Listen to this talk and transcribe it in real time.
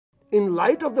in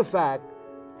light of the fact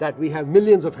that we have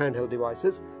millions of handheld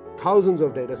devices, thousands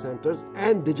of data centers,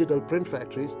 and digital print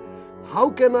factories, how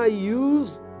can I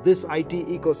use this IT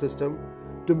ecosystem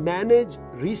to manage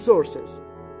resources,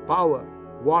 power,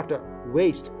 water,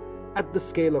 waste at the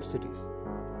scale of cities?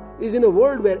 Is in a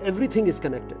world where everything is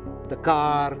connected. The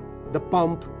car, the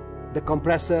pump, the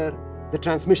compressor, the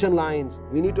transmission lines.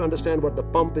 We need to understand what the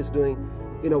pump is doing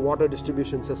in a water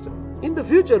distribution system. In the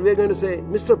future, we're going to say,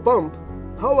 Mr. Pump,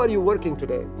 how are you working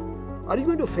today? Are you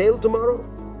going to fail tomorrow?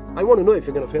 I want to know if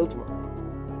you're going to fail tomorrow.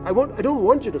 I don't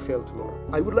want you to fail tomorrow.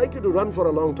 I would like you to run for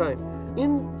a long time.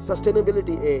 In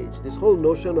sustainability age, this whole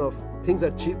notion of things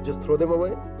are cheap, just throw them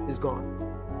away, is gone.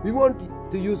 We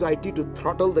want to use IT to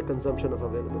throttle the consumption of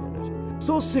available energy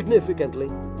so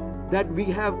significantly that we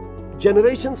have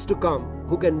generations to come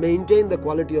who can maintain the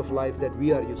quality of life that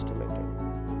we are used to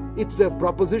maintaining. It's a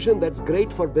proposition that's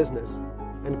great for business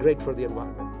and great for the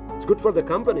environment. It's good for the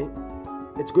company,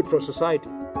 it's good for society.